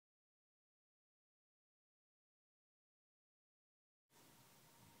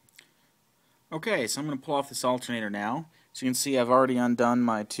Okay, so I'm going to pull off this alternator now. So you can see I've already undone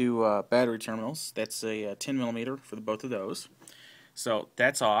my two battery terminals. That's a 10mm for both of those. So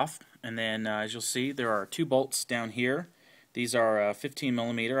that's off, and then as you'll see, there are two bolts down here. These are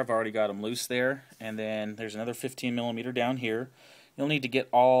 15mm. I've already got them loose there, and then there's another 15mm down here. You'll need to get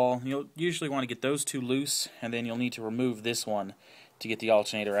you'll usually want to get those two loose, and then you'll need to remove this one to get the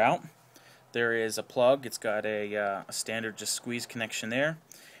alternator out. There is a plug. It's got a standard just squeeze connection there,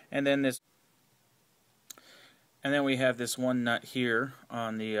 and then we have this one nut here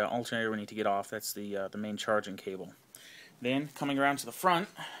on the alternator we need to get off. That's the main charging cable. Then coming around to the front,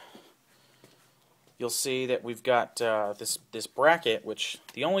 you'll see that we've got this bracket, which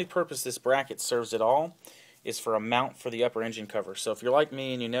the only purpose this bracket serves at all is for a mount for the upper engine cover. So if you're like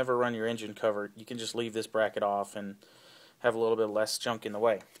me and you never run your engine cover, you can just leave this bracket off and have a little bit less junk in the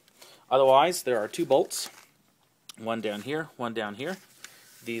way. Otherwise, there are two bolts, one down here, one down here.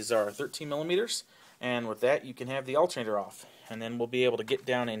 These are 13mm, and with that you can have the alternator off. And then we'll be able to get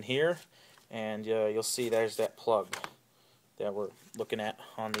down in here, and you'll see there's that plug that we're looking at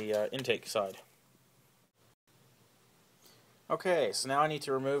on the intake side. Okay, so now I need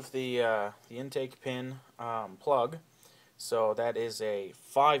to remove the intake pin plug. So that is a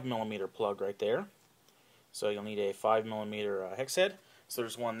 5mm plug right there. So you'll need a 5mm hex head. So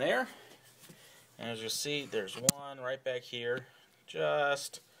there's one there, and as you'll see, there's one right back here,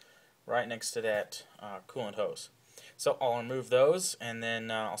 just right next to that coolant hose. So I'll remove those, and then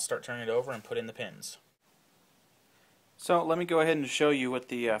I'll start turning it over and put in the pins. So let me go ahead and show you what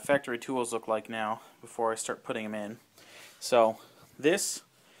the factory tools look like now before I start putting them in. So this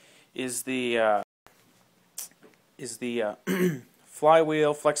is the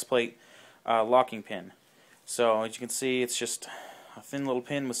flywheel flex plate locking pin. So as you can see, it's just a thin little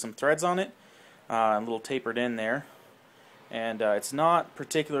pin with some threads on it, a little tapered in there. And it's not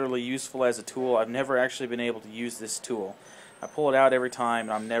particularly useful as a tool. I've never actually been able to use this tool. I pull it out every time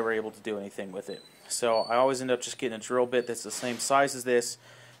and I'm never able to do anything with it. So I always end up just getting a drill bit that's the same size as this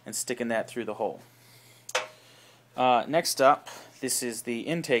and sticking that through the hole. Next up, this is the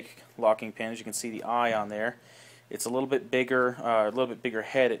intake locking pin. As you can see, the eye on there. It's a little bit bigger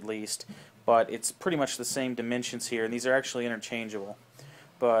head at least, but it's pretty much the same dimensions here, and these are actually interchangeable.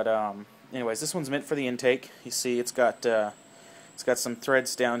 But anyways, this one's meant for the intake. You see, it's got some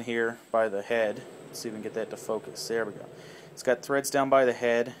threads down here by the head. Let's see if we can get that to focus. There we go. It's got threads down by the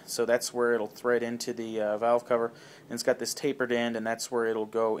head, so that's where it'll thread into the valve cover. And it's got this tapered end, and that's where it'll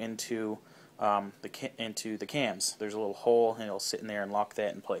go into the cams. There's a little hole, and it'll sit in there and lock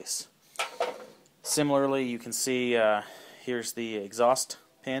that in place. Similarly, you can see here's the exhaust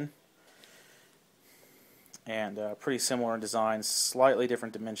pin, and pretty similar in design, slightly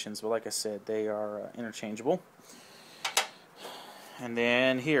different dimensions, but like I said, they are interchangeable. And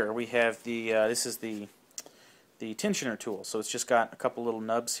then here we have this is the tensioner tool. So it's just got a couple little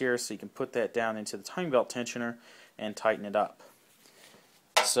nubs here, so you can put that down into the timing belt tensioner and tighten it up.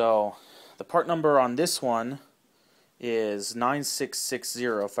 So the part number on this one is 9660,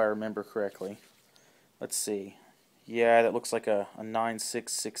 if I remember correctly. Let's see. Yeah, that looks like a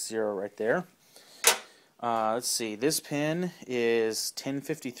 9660 right there. Let's see. This pin is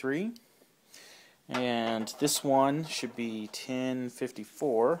 1053, and this one should be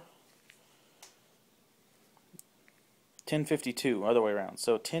 1054. 1052, other way around.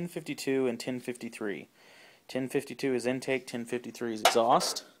 So 1052 and 1053. 1052 is intake, 1053 is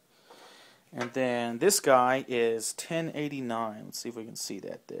exhaust. And then this guy is 1089. Let's see if we can see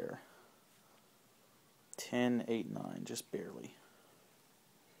that there. 1089, just barely.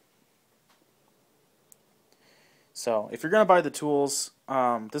 So if you're going to buy the tools,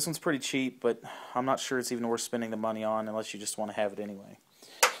 this one's pretty cheap, but I'm not sure it's even worth spending the money on unless you just want to have it anyway.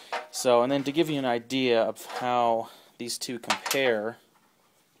 So, and then to give you an idea of how these two compare,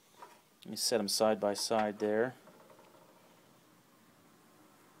 let me set them side by side there.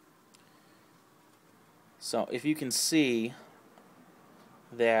 So if you can see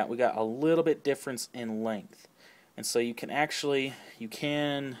that we got a little bit difference in length, and so you can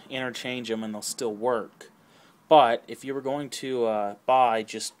interchange them and they'll still work. But if you were going to buy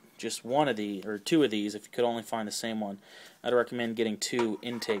just one of these or two of these, if you could only find the same one, I'd recommend getting two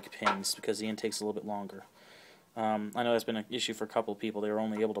intake pins because the intake's a little bit longer. I know that's been an issue for a couple of people. They were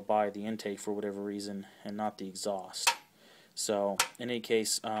only able to buy the intake for whatever reason and not the exhaust. So in any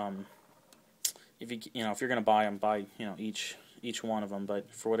case, if you're going to buy them, buy each one of them. But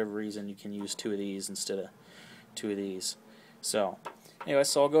for whatever reason, you can use two of these instead of two of these. So anyway,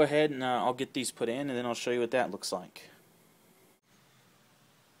 so I'll go ahead and I'll get these put in, and then I'll show you what that looks like.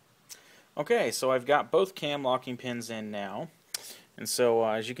 Okay, so I've got both cam locking pins in now. And so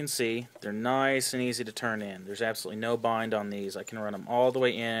as you can see, they're nice and easy to turn in. There's absolutely no bind on these. I can run them all the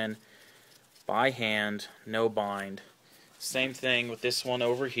way in by hand, no bind. Same thing with this one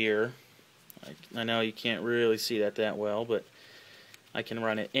over here. I know you can't really see that well, but I can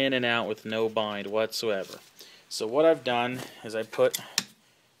run it in and out with no bind whatsoever. So what I've done is I put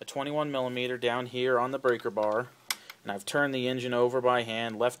a 21mm down here on the breaker bar, and I've turned the engine over by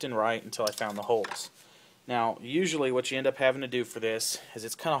hand left and right until I found the holes. Now usually what you end up having to do for this is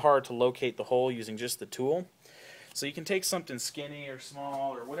it's kind of hard to locate the hole using just the tool. So you can take something skinny or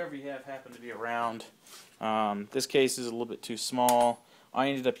small or whatever you have happen to be around. This case is a little bit too small. I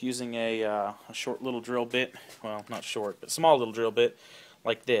ended up using a short little drill bit, well, not short, but small little drill bit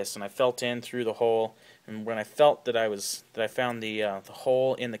like this, and I felt in through the hole. And when I felt that I found the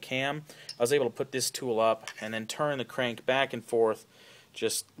hole in the cam, I was able to put this tool up and then turn the crank back and forth,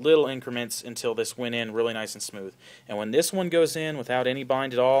 just little increments until this went in really nice and smooth. And when this one goes in without any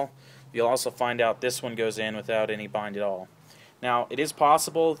bind at all, you'll also find out this one goes in without any bind at all. Now, it is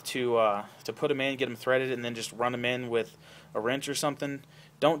possible to put them in, get them threaded, and then just run them in with a wrench or something.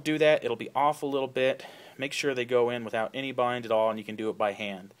 Don't do that. It'll be off a little bit. Make sure they go in without any bind at all, and you can do it by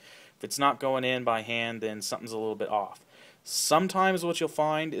hand. If it's not going in by hand, then something's a little bit off. Sometimes what you'll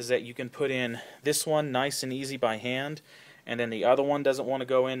find is that you can put in this one nice and easy by hand, and then the other one doesn't want to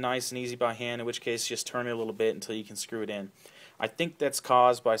go in nice and easy by hand, in which case just turn it a little bit until you can screw it in. I think that's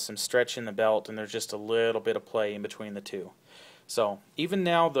caused by some stretch in the belt, and there's just a little bit of play in between the two. So even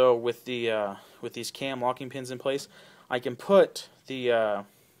now, though, with these cam locking pins in place, I can put the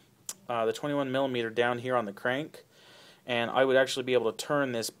 21mm down here on the crank, and I would actually be able to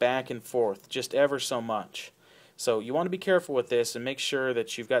turn this back and forth just ever so much. So you want to be careful with this and make sure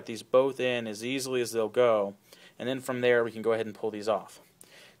that you've got these both in as easily as they'll go, and then from there we can go ahead and pull these off.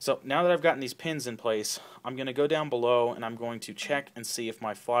 So now that I've gotten these pins in place, I'm going to go down below and I'm going to check and see if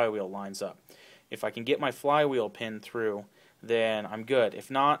my flywheel lines up. If I can get my flywheel pin through, then I'm good. If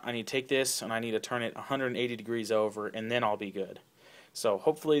not, I need to take this and I need to turn it 180 degrees over, and then I'll be good. So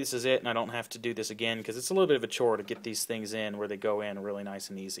hopefully this is it and I don't have to do this again, because it's a little bit of a chore to get these things in where they go in really nice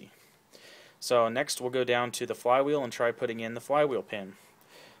and easy. So next we'll go down to the flywheel and try putting in the flywheel pin.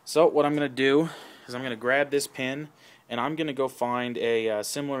 So what I'm going to do is I'm going to grab this pin and I'm going to go find a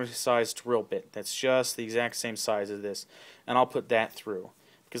similar sized drill bit that's just the exact same size as this, and I'll put that through.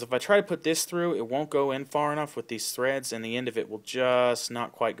 Because if I try to put this through, it won't go in far enough with these threads, and the end of it will just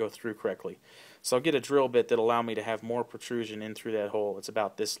not quite go through correctly. So I'll get a drill bit that'll allow me to have more protrusion in through that hole. It's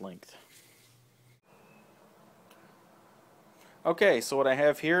about this length. Okay, so what I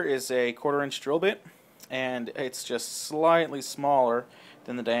have here is a 1/4" drill bit, and it's just slightly smaller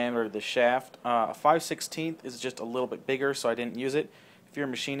than the diameter of the shaft. A 5/16 is just a little bit bigger, so I didn't use it. If you're a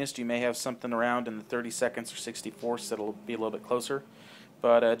machinist, you may have something around in the 32nds or 64ths that'll be a little bit closer.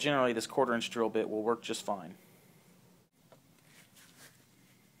 But generally this 1/4" drill bit will work just fine.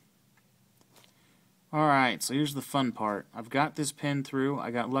 Alright, so here's the fun part. I've got this pin through. I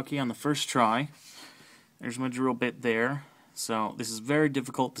got lucky on the first try. There's my drill bit there. So this is very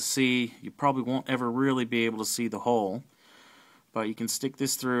difficult to see. You probably won't ever really be able to see the hole. But you can stick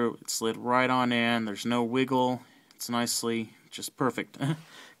this through. It slid right on in. There's no wiggle. It's nicely, just perfect.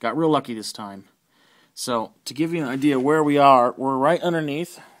 Got real lucky this time. So, to give you an idea where we are, we're right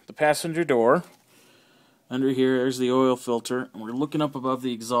underneath the passenger door. Under here, there's the oil filter, and we're looking up above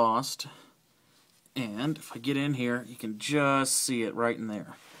the exhaust. And if I get in here, you can just see it right in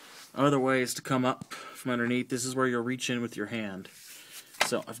there. Other ways to come up from underneath, this is where you'll reach in with your hand.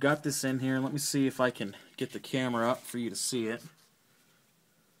 So, I've got this in here. Let me see if I can get the camera up for you to see it.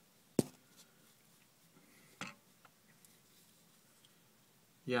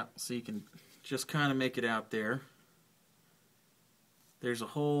 Yeah, so you can just kind of make it out there. There's a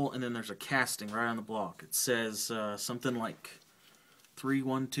hole, and then there's a casting right on the block. It says something like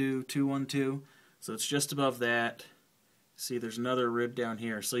 312, 212. So it's just above that. See, there's another rib down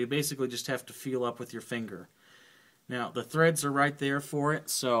here. So you basically just have to feel up with your finger. Now, the threads are right there for it,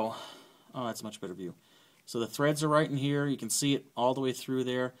 so... Oh, that's a much better view. So the threads are right in here. You can see it all the way through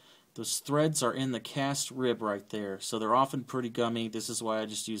there. Those threads are in the cast rib right there, so they're often pretty gummy. This is why I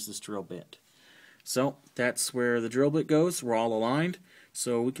just use this drill bit. So that's where the drill bit goes. We're all aligned,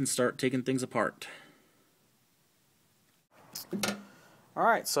 so we can start taking things apart.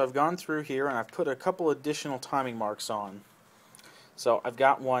 Alright, so I've gone through here and I've put a couple additional timing marks on. So I've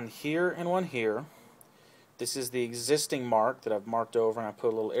got one here and one here. This is the existing mark that I've marked over and I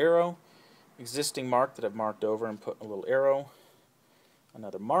put a little arrow. Existing mark that I've marked over and put a little arrow.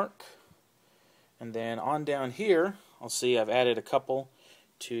 Another mark, and then on down here I'll see I've added a couple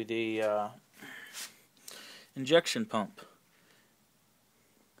to the injection pump.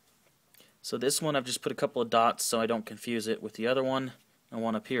 So this one I've just put a couple of dots so I don't confuse it with the other one and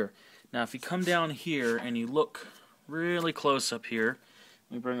one up here. Now if you come down here and you look really close up here,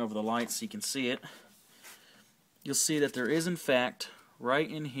 let me bring over the light so you can see it, you'll see that there is in fact right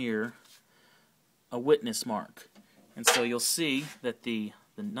in here a witness mark. And so you'll see that the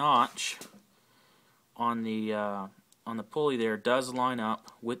notch on the pulley there does line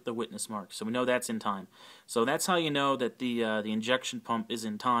up with the witness mark. So we know that's in time. So that's how you know that the injection pump is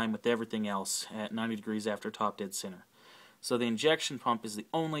in time with everything else at 90 degrees after top dead center. So the injection pump is the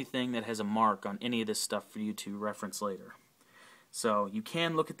only thing that has a mark on any of this stuff for you to reference later. So you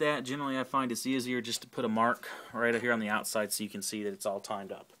can look at that. Generally I find it's easier just to put a mark right here on the outside so you can see that it's all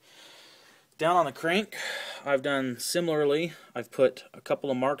timed up. Down on the crank, I've done similarly. I've put a couple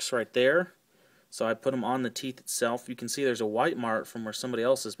of marks right there. So I put them on the teeth itself. You can see there's a white mark from where somebody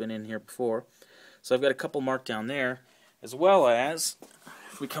else has been in here before. So I've got a couple marked down there, as well as,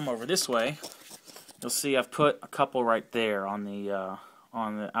 if we come over this way, you'll see I've put a couple right there on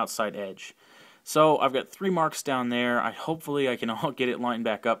the outside edge. So I've got 3 marks down there. Hopefully I can all get it lined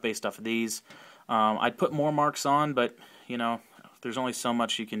back up based off of these. I'd put more marks on, but you know, there's only so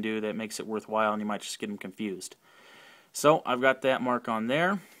much you can do that makes it worthwhile, and you might just get them confused. So I've got that mark on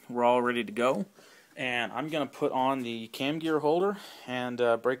there. We're all ready to go. And I'm going to put on the cam gear holder and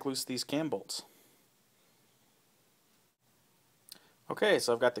break loose these cam bolts. Okay,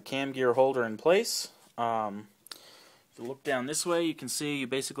 so I've got the cam gear holder in place. If you look down this way, you can see you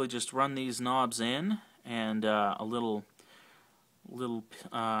basically just run these knobs in, and a little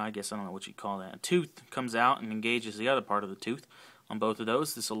I guess I don't know what you call that, a tooth comes out and engages the other part of the tooth. On both of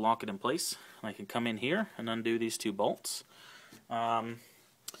those, this will lock it in place. I can come in here and undo these 2 bolts.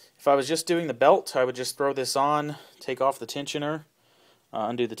 If I was just doing the belt, I would just throw this on, take off the tensioner,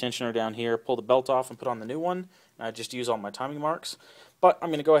 undo the tensioner down here, pull the belt off and put on the new one. And I just use all my timing marks. But I'm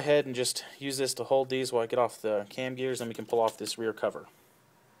going to go ahead and just use this to hold these while I get off the cam gears, and we can pull off this rear cover.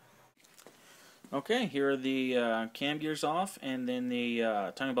 Okay, here are the cam gears off, and then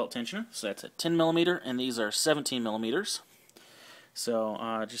the timing belt tensioner. So that's a 10 millimeter, and these are 17 millimeters.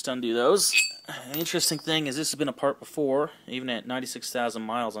 So just undo those. An interesting thing is this has been apart before, even at 96,000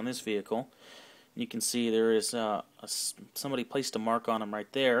 miles on this vehicle. You can see there is somebody placed a mark on them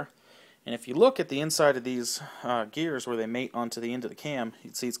right there. And if you look at the inside of these gears where they mate onto the end of the cam, you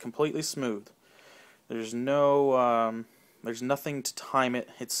can see it's completely smooth. There's no, there's nothing to time it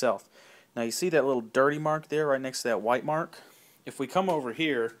itself. Now you see that little dirty mark there right next to that white mark? If we come over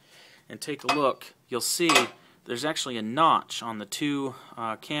here and take a look, you'll see there's actually a notch on the 2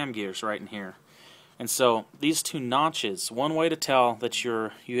 cam gears right in here. And so these 2 notches, one way to tell that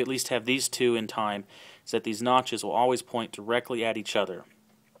you at least have these 2 in time is that these notches will always point directly at each other.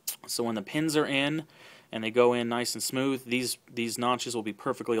 So when the pins are in and they go in nice and smooth, these notches will be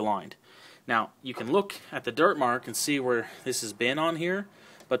perfectly aligned. Now you can look at the dirt mark and see where this has been on here,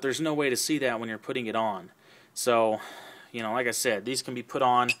 but there's no way to see that when you're putting it on. So, you know, like I said, these can be put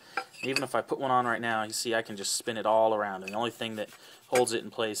on. Even if I put one on right now, you see I can just spin it all around, and the only thing that holds it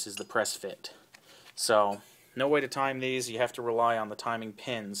in place is the press fit. So, no way to time these. You have to rely on the timing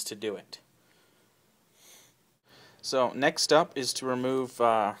pins to do it. So, next up is to remove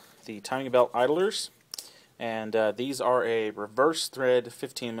the timing belt idlers. And these are a reverse thread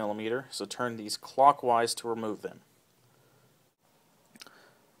 15 millimeter, so turn these clockwise to remove them.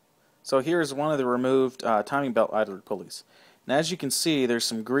 So here's one of the removed timing belt idler pulleys. And as you can see, there's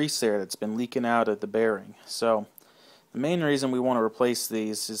some grease there that's been leaking out of the bearing. So the main reason we want to replace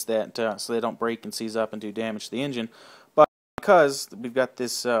these is that so they don't break and seize up and do damage to the engine, but because we've got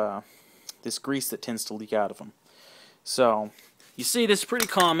this this grease that tends to leak out of them. So you see this is pretty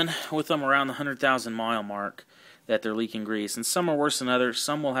common with them around the 100,000 mile mark, that they're leaking grease, and some are worse than others.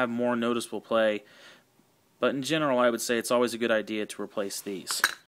 Some will have more noticeable play, but in general I would say it's always a good idea to replace these.